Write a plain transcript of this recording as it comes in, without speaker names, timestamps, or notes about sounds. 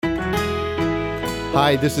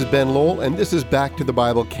Hi, this is Ben Lowell, and this is Back to the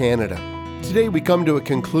Bible Canada. Today we come to a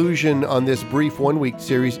conclusion on this brief one-week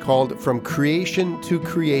series called From Creation to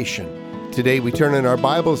Creation. Today we turn in our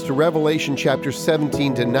Bibles to Revelation chapter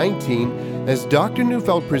 17 to 19 as Dr.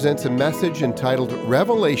 Neufeld presents a message entitled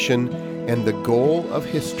Revelation and the Goal of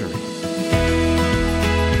History.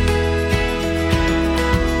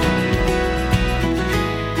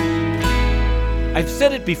 I've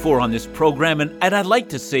said it before on this program, and I'd like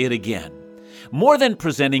to say it again. More than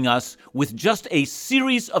presenting us with just a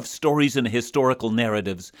series of stories and historical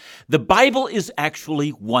narratives, the Bible is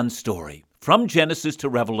actually one story, from Genesis to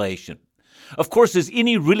Revelation. Of course, as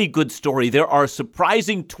any really good story, there are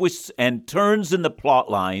surprising twists and turns in the plot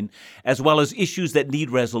line, as well as issues that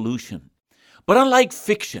need resolution. But unlike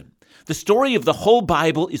fiction, the story of the whole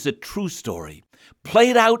Bible is a true story,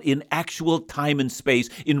 played out in actual time and space,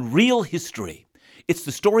 in real history. It's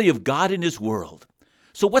the story of God and His world.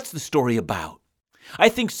 So what's the story about? I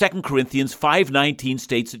think 2 Corinthians 5:19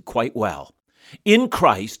 states it quite well. In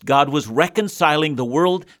Christ, God was reconciling the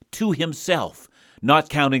world to Himself, not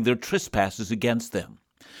counting their trespasses against them.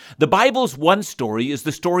 The Bible's one story is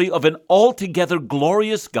the story of an altogether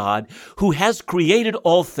glorious God who has created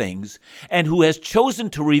all things and who has chosen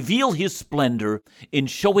to reveal His splendor in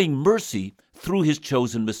showing mercy through His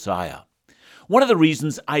chosen Messiah. One of the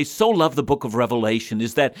reasons I so love the book of Revelation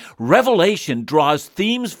is that Revelation draws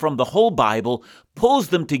themes from the whole Bible, pulls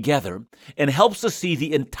them together, and helps us see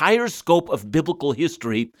the entire scope of biblical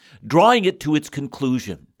history, drawing it to its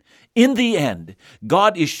conclusion. In the end,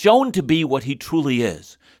 God is shown to be what He truly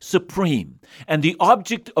is, supreme, and the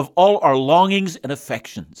object of all our longings and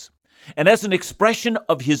affections. And as an expression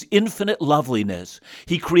of His infinite loveliness,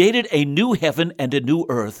 He created a new heaven and a new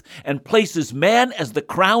earth and places man as the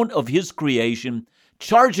crown of His creation,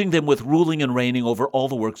 charging them with ruling and reigning over all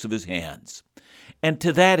the works of His hands. And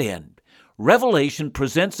to that end, Revelation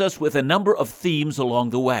presents us with a number of themes along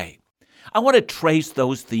the way. I want to trace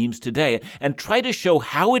those themes today and try to show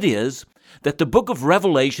how it is that the book of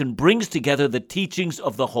Revelation brings together the teachings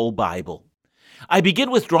of the whole Bible. I begin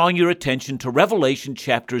with drawing your attention to Revelation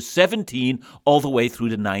chapters 17 all the way through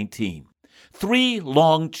to 19. 3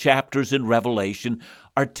 long chapters in Revelation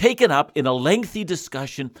are taken up in a lengthy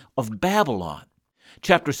discussion of Babylon.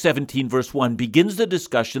 Chapter 17, verse 1 begins the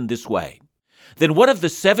discussion this way. Then one of the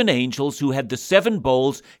 7 angels who had the 7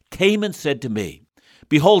 bowls came and said to me,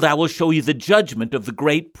 Behold, I will show you the judgment of the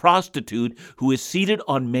great prostitute who is seated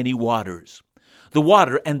on many waters. The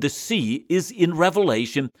water and the sea is in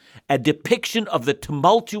Revelation a depiction of the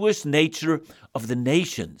tumultuous nature of the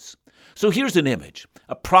nations. So here's an image,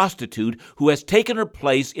 a prostitute who has taken her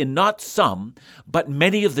place in not some, but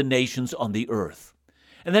many of the nations on the earth.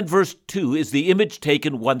 And then verse 2 is the image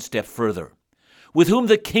taken one step further. With whom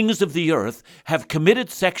the kings of the earth have committed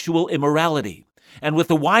sexual immorality, and with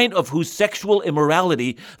the wine of whose sexual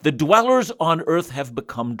immorality the dwellers on earth have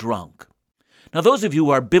become drunk. Now, those of you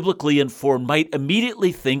who are biblically informed might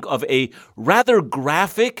immediately think of a rather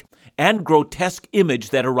graphic and grotesque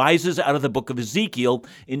image that arises out of the book of Ezekiel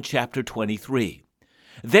in chapter 23.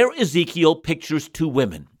 There, Ezekiel pictures 2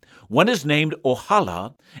 women. One is named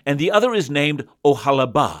Ohala, and the other is named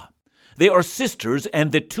Oholibah. They are sisters,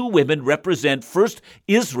 and the 2 women represent first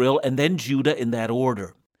Israel and then Judah in that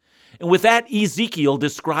order. And with that, Ezekiel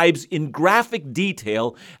describes in graphic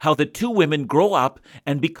detail how the 2 women grow up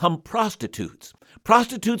and become prostitutes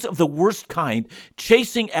of the worst kind,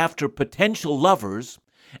 chasing after potential lovers,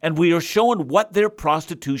 and we are shown what their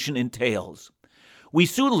prostitution entails. We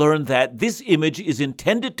soon learn that this image is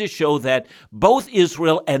intended to show that both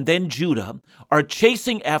Israel and then Judah are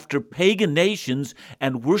chasing after pagan nations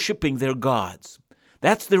and worshiping their gods.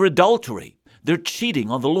 That's their adultery. They're cheating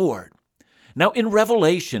on the Lord. Now, in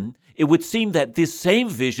Revelation, it would seem that this same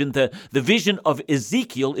vision, the vision of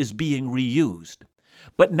Ezekiel, is being reused.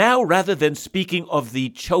 But now, rather than speaking of the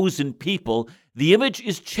chosen people, the image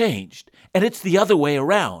is changed, and it's the other way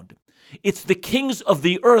around. It's the kings of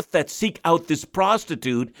the earth that seek out this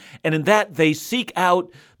prostitute, and in that they seek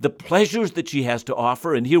out the pleasures that she has to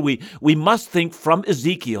offer. And here we must think from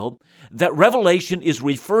Ezekiel that Revelation is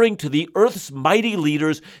referring to the earth's mighty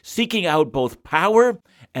leaders seeking out both power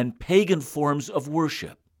and pagan forms of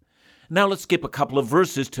worship. Now let's skip a couple of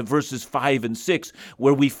verses to verses 5 and 6,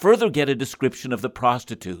 where we further get a description of the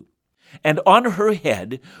prostitute. And on her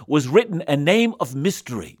head was written a name of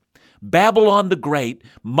mystery, Babylon the Great,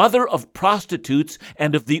 mother of prostitutes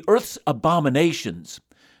and of the earth's abominations.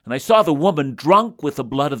 And I saw the woman drunk with the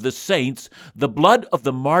blood of the saints, the blood of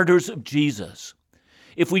the martyrs of Jesus.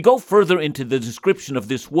 If we go further into the description of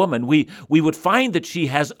this woman, we would find that she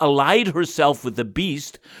has allied herself with the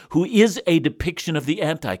beast, who is a depiction of the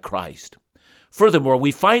Antichrist. Furthermore,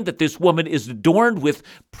 we find that this woman is adorned with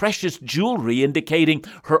precious jewelry, indicating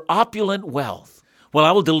her opulent wealth. Well,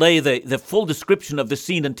 I will delay the full description of the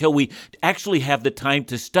scene until we actually have the time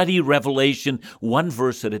to study Revelation one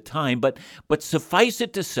verse at a time, but suffice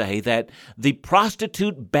it to say that the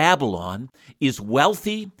prostitute Babylon is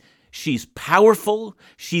wealthy, she's powerful,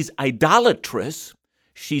 she's idolatrous,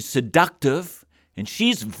 she's seductive, and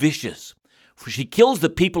she's vicious. For she kills the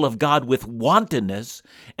people of God with wantonness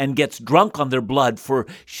and gets drunk on their blood, for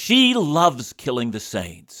she loves killing the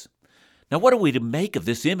saints. Now, what are we to make of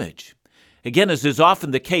this image? Again, as is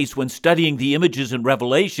often the case when studying the images in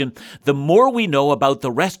Revelation, the more we know about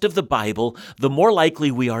the rest of the Bible, the more likely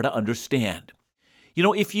we are to understand. You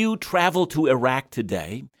know, if you travel to Iraq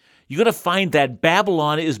today, you're going to find that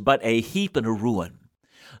Babylon is but a heap and a ruin.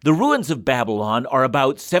 The ruins of Babylon are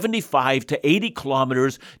about 75 to 80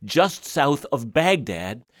 kilometers just south of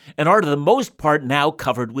Baghdad and are to the most part now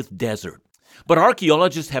covered with desert. But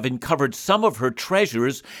archaeologists have uncovered some of her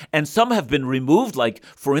treasures, and some have been removed, like,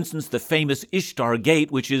 for instance, the famous Ishtar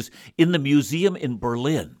Gate, which is in the museum in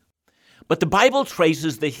Berlin. But the Bible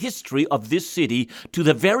traces the history of this city to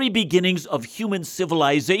the very beginnings of human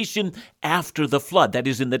civilization after the flood, that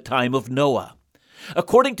is, in the time of Noah.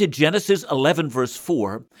 According to Genesis 11, verse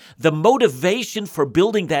 4, the motivation for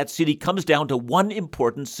building that city comes down to one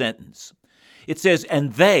important sentence. It says,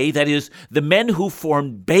 "And they," that is, the men who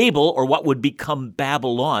formed Babel, or what would become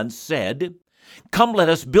Babylon, said, "Come, let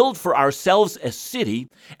us build for ourselves a city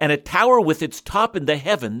and a tower with its top in the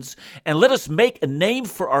heavens, and let us make a name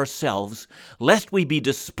for ourselves, lest we be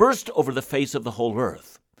dispersed over the face of the whole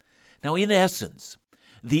earth." Now, in essence,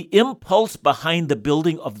 the impulse behind the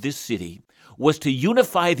building of this city was to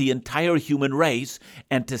unify the entire human race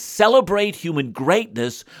and to celebrate human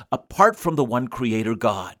greatness apart from the one Creator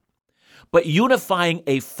God. But unifying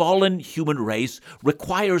a fallen human race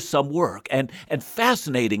requires some work, and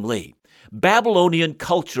fascinatingly, Babylonian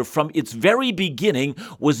culture from its very beginning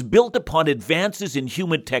was built upon advances in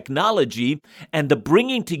human technology and the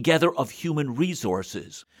bringing together of human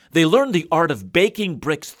resources. They learned the art of baking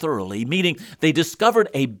bricks thoroughly, meaning they discovered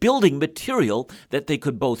a building material that they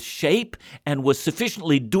could both shape and was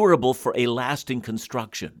sufficiently durable for a lasting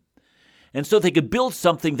construction. And so they could build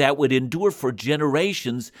something that would endure for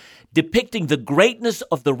generations, depicting the greatness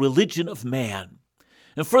of the religion of man.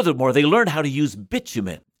 And furthermore, they learned how to use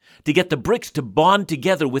bitumen to get the bricks to bond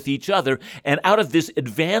together with each other, and out of this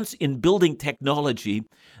advance in building technology,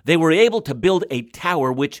 they were able to build a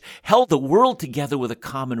tower which held the world together with a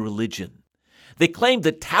common religion. They claimed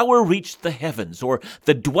the tower reached the heavens, or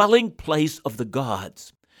the dwelling place of the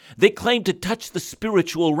gods. They claimed to touch the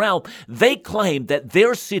spiritual realm. They claimed that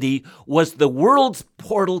their city was the world's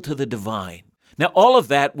portal to the divine. Now, all of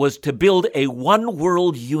that was to build a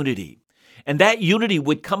one-world unity. And that unity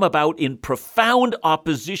would come about in profound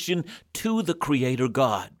opposition to the Creator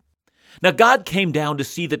God. Now, God came down to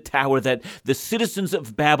see the tower that the citizens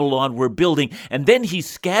of Babylon were building, and then he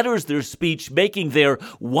scatters their speech, making their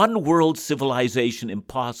one-world civilization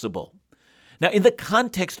impossible. Now, in the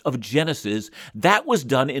context of Genesis, that was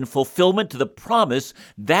done in fulfillment to the promise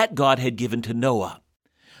that God had given to Noah.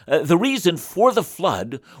 The reason for the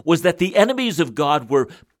flood was that the enemies of God were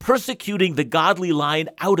persecuting the godly line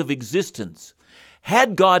out of existence.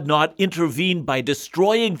 Had God not intervened by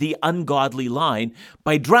destroying the ungodly line,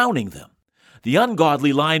 by drowning them, the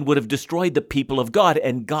ungodly line would have destroyed the people of God,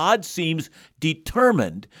 and God seems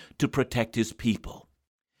determined to protect his people.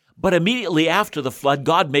 But immediately after the flood,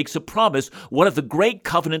 God makes a promise, one of the great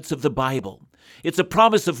covenants of the Bible. It's a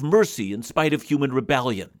promise of mercy in spite of human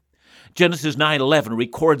rebellion. Genesis 9:11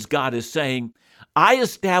 records God as saying, "I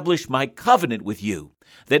establish my covenant with you,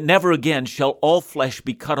 that never again shall all flesh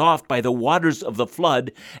be cut off by the waters of the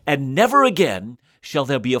flood, and never again shall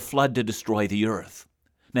there be a flood to destroy the earth."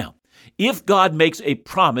 Now, if God makes a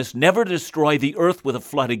promise never to destroy the earth with a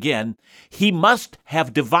flood again, he must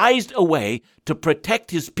have devised a way to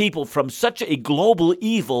protect his people from such a global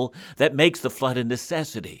evil that makes the flood a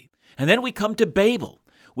necessity. And then we come to Babel.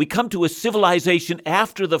 We come to a civilization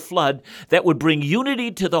after the flood that would bring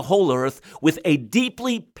unity to the whole earth with a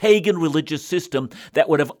deeply pagan religious system that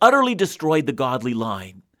would have utterly destroyed the godly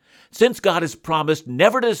line. Since God has promised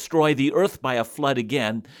never to destroy the earth by a flood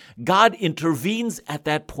again, God intervenes at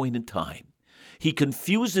that point in time. He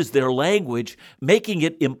confuses their language, making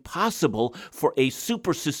it impossible for a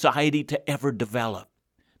super society to ever develop.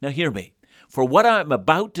 Now hear me, for what I'm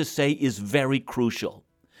about to say is very crucial.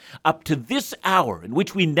 Up to this hour in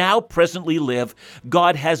which we now presently live,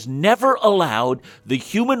 God has never allowed the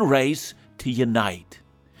human race to unite.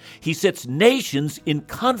 He sets nations in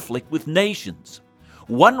conflict with nations.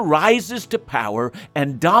 one rises to power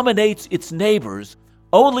and dominates its neighbors,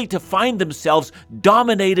 only to find themselves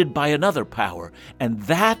dominated by another power, and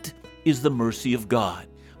that is the mercy of God.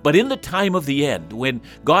 But in the time of the end, when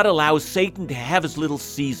God allows Satan to have his little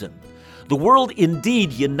season, the world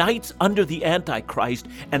indeed unites under the Antichrist,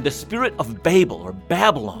 and the spirit of Babel or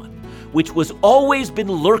Babylon, which was always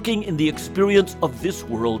been lurking in the experience of this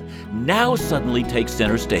world, now suddenly takes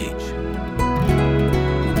center stage.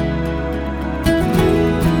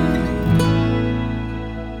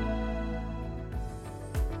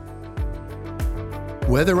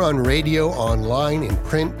 Whether on radio, online, in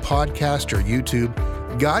print, podcast, or YouTube,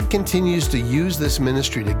 God continues to use this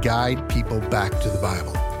ministry to guide people back to the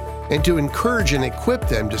Bible and to encourage and equip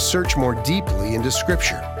them to search more deeply into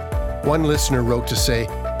Scripture. One listener wrote to say,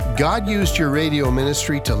 "God used your radio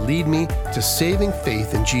ministry to lead me to saving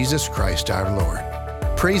faith in Jesus Christ our Lord.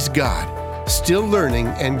 Praise God, still learning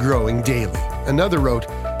and growing daily." Another wrote,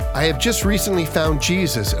 "I have just recently found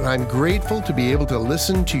Jesus, and I'm grateful to be able to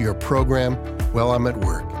listen to your program while I'm at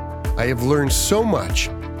work. I have learned so much,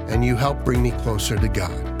 and you help bring me closer to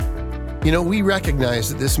God." You know, we recognize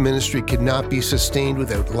that this ministry could not be sustained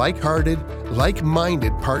without like-hearted,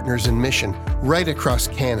 like-minded partners in mission right across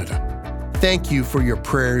Canada. Thank you for your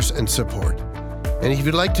prayers and support. And if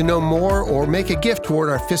you'd like to know more or make a gift toward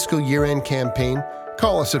our fiscal year-end campaign,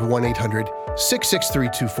 call us at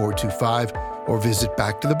 1-800-663-2425 or visit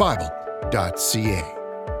backtothebible.ca.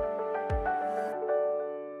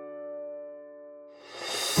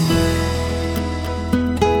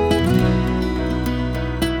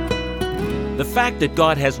 The fact that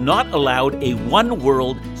God has not allowed a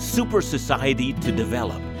one-world super society to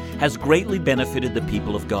develop has greatly benefited the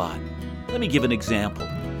people of God. Let me give an example.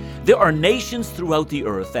 There are nations throughout the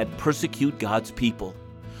earth that persecute God's people.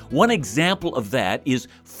 One example of that is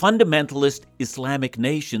fundamentalist Islamic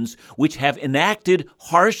nations, which have enacted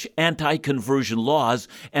harsh anti-conversion laws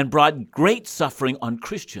and brought great suffering on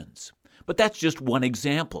Christians. But that's just one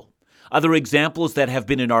example. Other examples that have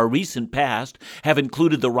been in our recent past have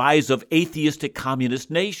included the rise of atheistic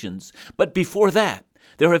communist nations. But before that,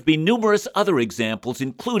 there have been numerous other examples,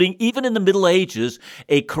 including, even in the Middle Ages,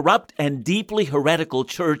 a corrupt and deeply heretical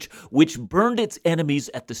church which burned its enemies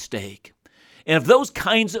at the stake. And if those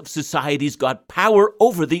kinds of societies got power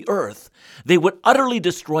over the earth, they would utterly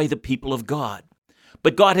destroy the people of God.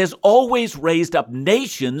 But God has always raised up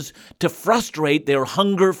nations to frustrate their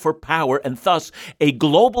hunger for power, and thus a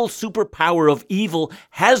global superpower of evil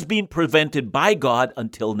has been prevented by God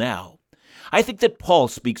until now. I think that Paul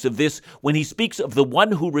speaks of this when he speaks of the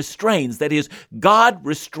one who restrains, that is, God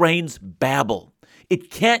restrains Babel. It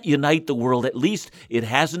can't unite the world, at least it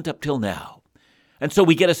hasn't up till now. And so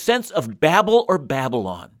we get a sense of Babel or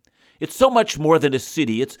Babylon. It's so much more than a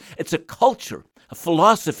city. It's a culture, a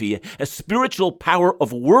philosophy, a spiritual power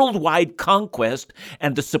of worldwide conquest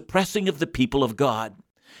and the suppressing of the people of God.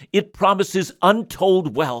 It promises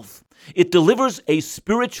untold wealth. It delivers a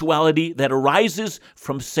spirituality that arises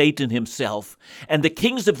from Satan himself. And the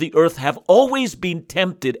kings of the earth have always been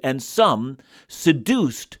tempted, and some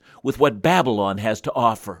seduced with what Babylon has to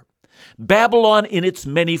offer. Babylon in its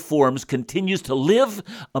many forms continues to live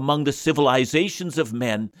among the civilizations of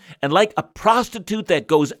men, and like a prostitute that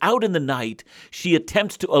goes out in the night, she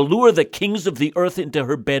attempts to allure the kings of the earth into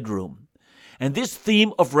her bedroom. And this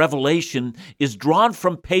theme of Revelation is drawn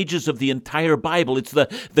from pages of the entire Bible. It's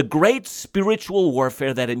the great spiritual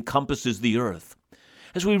warfare that encompasses the earth.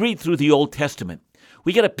 As we read through the Old Testament,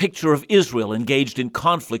 we get a picture of Israel engaged in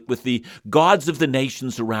conflict with the gods of the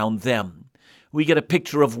nations around them. We get a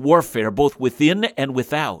picture of warfare both within and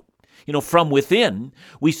without. From within,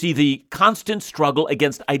 we see the constant struggle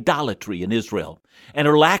against idolatry in Israel and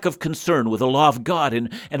her lack of concern with the law of God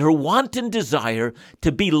and her wanton desire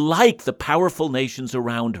to be like the powerful nations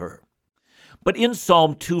around her. But in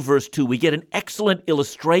Psalm 2, verse 2, we get an excellent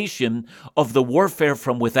illustration of the warfare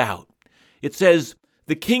from without. It says,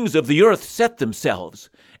 "The kings of the earth set themselves,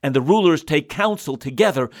 and the rulers take counsel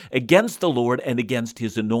together against the Lord and against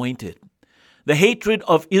his anointed." The hatred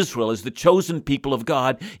of Israel as the chosen people of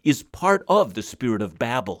God is part of the spirit of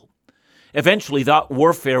Babel. Eventually, that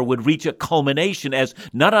warfare would reach a culmination as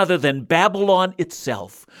none other than Babylon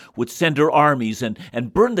itself would send her armies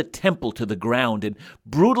and burn the temple to the ground and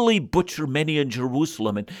brutally butcher many in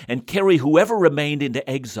Jerusalem and carry whoever remained into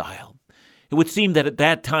exile. It would seem that at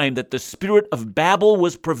that time that the spirit of Babel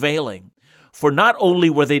was prevailing, for not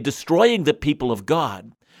only were they destroying the people of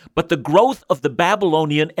God, but the growth of the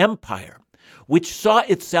Babylonian Empire, which saw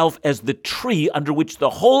itself as the tree under which the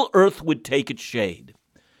whole earth would take its shade.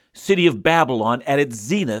 City of Babylon, at its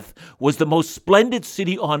zenith, was the most splendid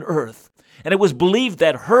city on earth, And it was believed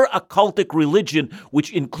that her occultic religion,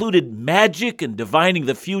 which included magic and divining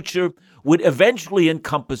the future, would eventually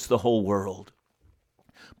encompass the whole world.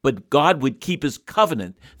 But God would keep his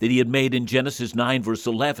covenant that he had made in Genesis 9, verse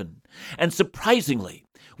 11. And surprisingly,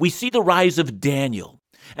 we see the rise of Daniel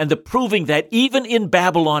and the proving that even in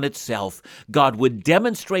Babylon itself, God would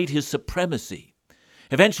demonstrate his supremacy.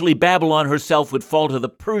 Eventually, Babylon herself would fall to the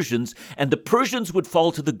Persians, and the Persians would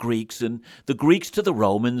fall to the Greeks, and the Greeks to the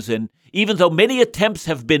Romans. And even though many attempts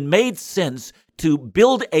have been made since to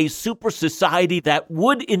build a super society that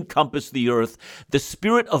would encompass the earth, the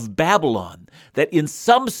spirit of Babylon, that in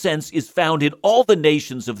some sense is found in all the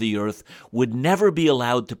nations of the earth, would never be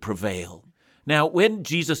allowed to prevail. Now, when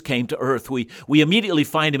Jesus came to earth, we immediately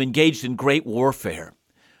find him engaged in great warfare.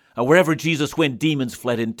 Wherever Jesus went, demons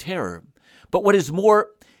fled in terror. But what is more,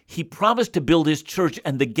 he promised to build his church,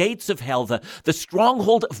 and the gates of hell, the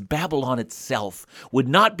stronghold of Babylon itself, would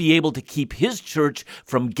not be able to keep his church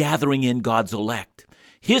from gathering in God's elect.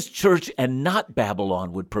 His church and not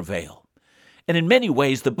Babylon would prevail. And in many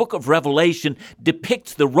ways, the book of Revelation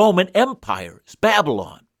depicts the Roman Empire as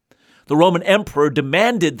Babylon. The Roman emperor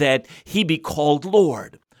demanded that he be called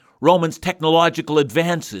Lord. Rome's technological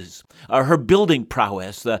advances, her building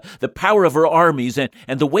prowess, the power of her armies,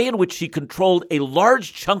 and the way in which she controlled a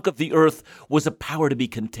large chunk of the earth was a power to be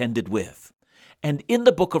contended with. And in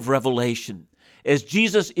the book of Revelation, as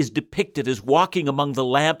Jesus is depicted as walking among the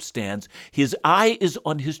lampstands, his eye is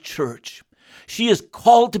on his church. She is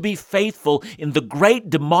called to be faithful in the great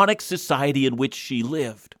demonic society in which she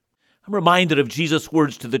lived. I'm reminded of Jesus'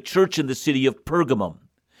 words to the church in the city of Pergamum.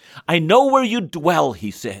 I know where you dwell,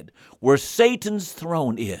 he said, where Satan's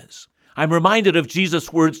throne is. I'm reminded of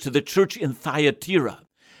Jesus' words to the church in Thyatira.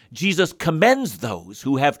 Jesus commends those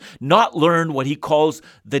who have not learned what he calls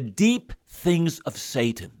the deep things of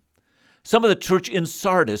Satan. Some of the church in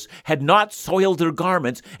Sardis had not soiled their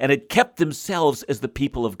garments and had kept themselves as the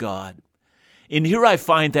people of God. In here I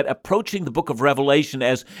find that approaching the book of Revelation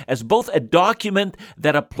as both a document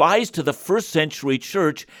that applies to the first century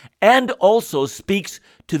church and also speaks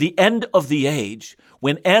to the end of the age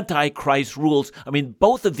when Antichrist rules.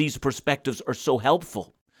 Both of these perspectives are so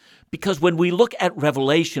helpful because when we look at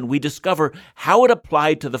Revelation, we discover how it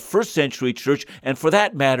applied to the first century church and, for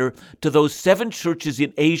that matter, to those 7 churches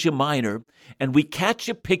in Asia Minor, and we catch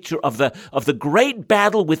a picture of the great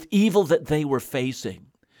battle with evil that they were facing.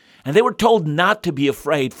 And they were told not to be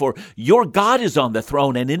afraid, for your God is on the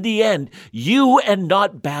throne, and in the end, you and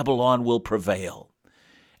not Babylon will prevail.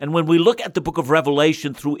 And when we look at the book of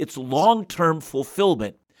Revelation through its long-term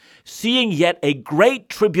fulfillment, seeing yet a great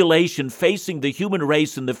tribulation facing the human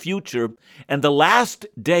race in the future, and the last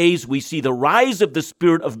days we see the rise of the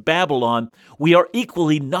spirit of Babylon, we are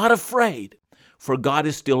equally not afraid, for God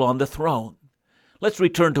is still on the throne. Let's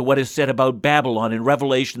return to what is said about Babylon in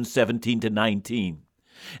Revelation 17 to 19.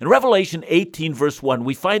 In Revelation 18, verse 1,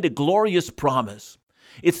 we find a glorious promise.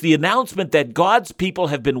 It's the announcement that God's people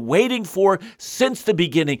have been waiting for since the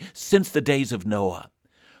beginning, since the days of Noah.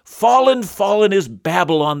 Fallen, fallen is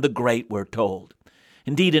Babylon the Great, we're told.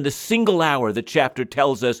 Indeed, in a single hour, the chapter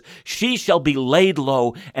tells us, she shall be laid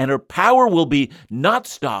low, and her power will be not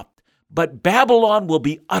stopped, but Babylon will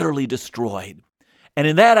be utterly destroyed. And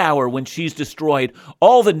in that hour, when she's destroyed,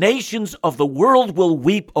 all the nations of the world will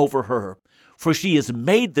weep over her. For she has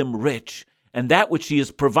made them rich, and that which she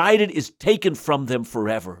has provided is taken from them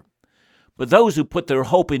forever. But those who put their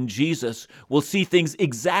hope in Jesus will see things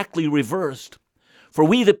exactly reversed. For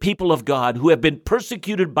we, the people of God, who have been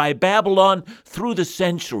persecuted by Babylon through the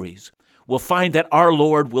centuries, will find that our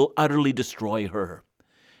Lord will utterly destroy her.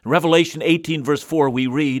 In Revelation 18, verse 4, we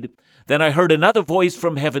read, Then I heard another voice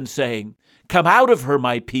from heaven saying, Come out of her,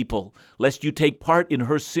 my people, lest you take part in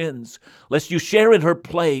her sins, lest you share in her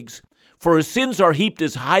plagues. For her sins are heaped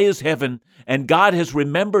as high as heaven, and God has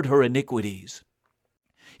remembered her iniquities.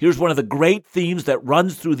 Here's one of the great themes that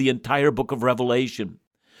runs through the entire book of Revelation.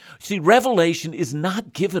 See, Revelation is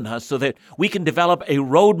not given us so that we can develop a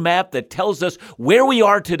roadmap that tells us where we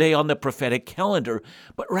are today on the prophetic calendar,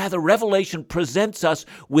 but rather Revelation presents us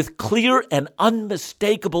with clear and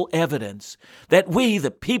unmistakable evidence that we,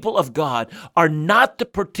 the people of God, are not to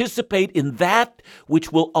participate in that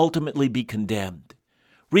which will ultimately be condemned.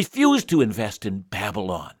 Refuse to invest in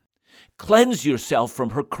Babylon. Cleanse yourself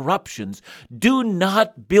from her corruptions. Do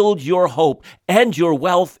not build your hope and your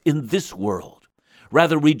wealth in this world.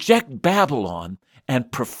 Rather, reject Babylon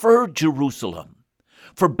and prefer Jerusalem.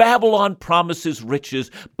 For Babylon promises riches,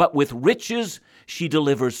 but with riches she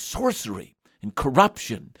delivers sorcery and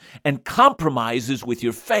corruption and compromises with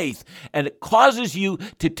your faith, and it causes you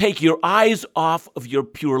to take your eyes off of your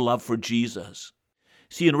pure love for Jesus.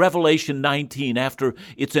 See, in Revelation 19, after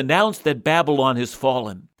it's announced that Babylon has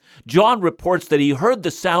fallen, John reports that he heard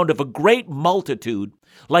the sound of a great multitude,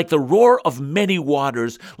 like the roar of many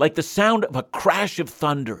waters, like the sound of a crash of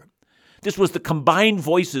thunder. This was the combined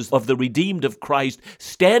voices of the redeemed of Christ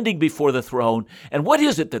standing before the throne. And what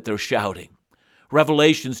is it that they're shouting?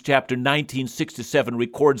 Revelations chapter 19, 6-7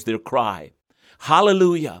 records their cry.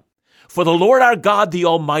 Hallelujah! For the Lord our God, the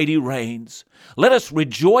Almighty, reigns. Let us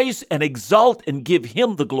rejoice and exult and give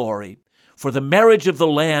him the glory. For the marriage of the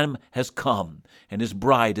Lamb has come, and his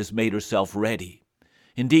bride has made herself ready.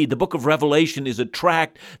 Indeed, the book of Revelation is a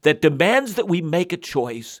tract that demands that we make a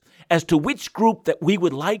choice as to which group that we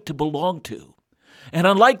would like to belong to. And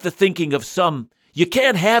unlike the thinking of some, you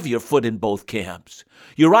can't have your foot in both camps.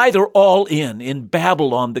 You're either all in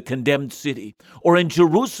Babylon, the condemned city, or in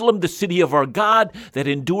Jerusalem, the city of our God that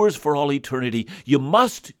endures for all eternity. You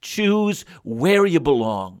must choose where you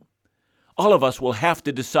belong. All of us will have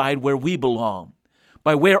to decide where we belong,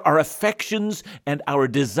 by where our affections and our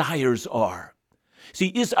desires are. See,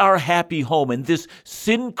 is our happy home in this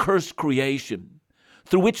sin-cursed creation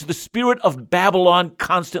through which the spirit of Babylon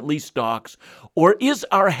constantly stalks, or is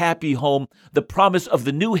our happy home the promise of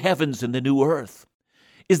the new heavens and the new earth?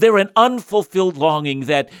 Is there an unfulfilled longing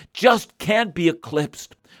that just can't be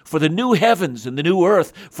eclipsed for the new heavens and the new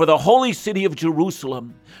earth, for the holy city of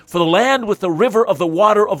Jerusalem, for the land with the river of the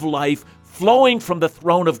water of life flowing from the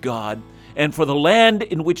throne of God, and for the land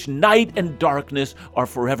in which night and darkness are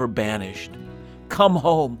forever banished? Come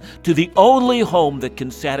home to the only home that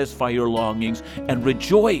can satisfy your longings, and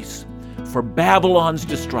rejoice, for Babylon's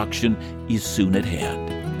destruction is soon at hand.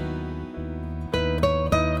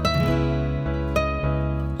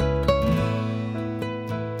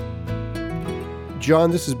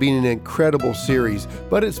 John, this has been an incredible series,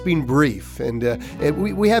 but it's been brief, and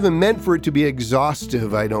we haven't meant for it to be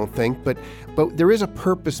exhaustive, I don't think, but there is a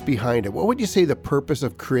purpose behind it. What would you say the purpose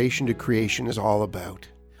of Creation to Creation is all about?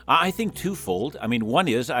 I think twofold. One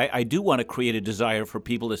is I do want to create a desire for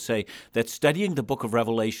people to say that studying the book of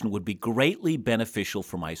Revelation would be greatly beneficial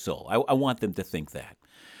for my soul. I want them to think that.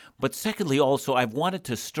 But secondly, also, I've wanted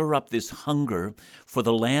to stir up this hunger for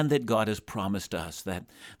the land that God has promised us, that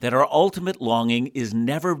our ultimate longing is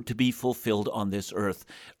never to be fulfilled on this earth.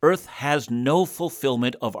 Earth has no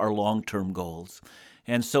fulfillment of our long-term goals.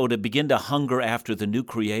 And so to begin to hunger after the new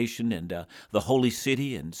creation and the holy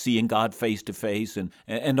city and seeing God face to face and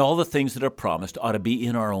all the things that are promised ought to be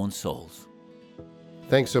in our own souls.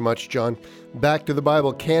 Thanks so much, John. Back to the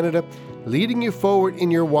Bible Canada, leading you forward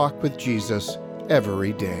in your walk with Jesus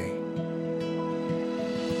every day.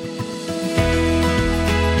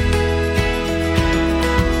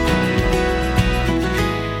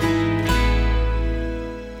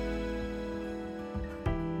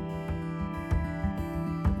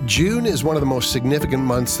 June is one of the most significant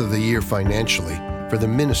months of the year financially for the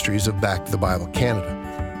ministries of Back to the Bible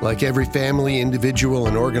Canada. Like every family, individual,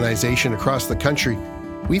 and organization across the country,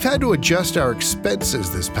 we've had to adjust our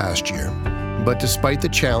expenses this past year. But despite the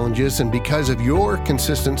challenges and because of your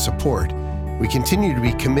consistent support, we continue to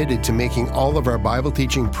be committed to making all of our Bible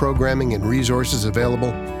teaching programming and resources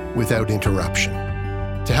available without interruption.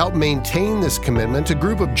 To help maintain this commitment, a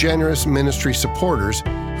group of generous ministry supporters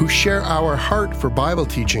who share our heart for Bible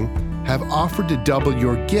teaching have offered to double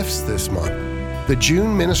your gifts this month. The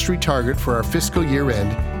June ministry target for our fiscal year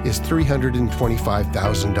end is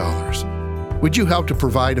 $325,000. Would you help to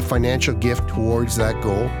provide a financial gift towards that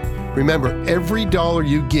goal? Remember, every dollar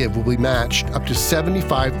you give will be matched up to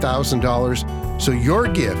 $75,000, so your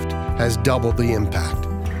gift has doubled the impact.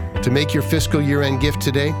 To make your fiscal year-end gift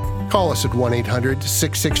today, call us at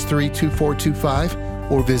 1-800-663-2425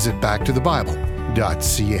 or visit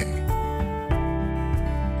backtothebible.ca.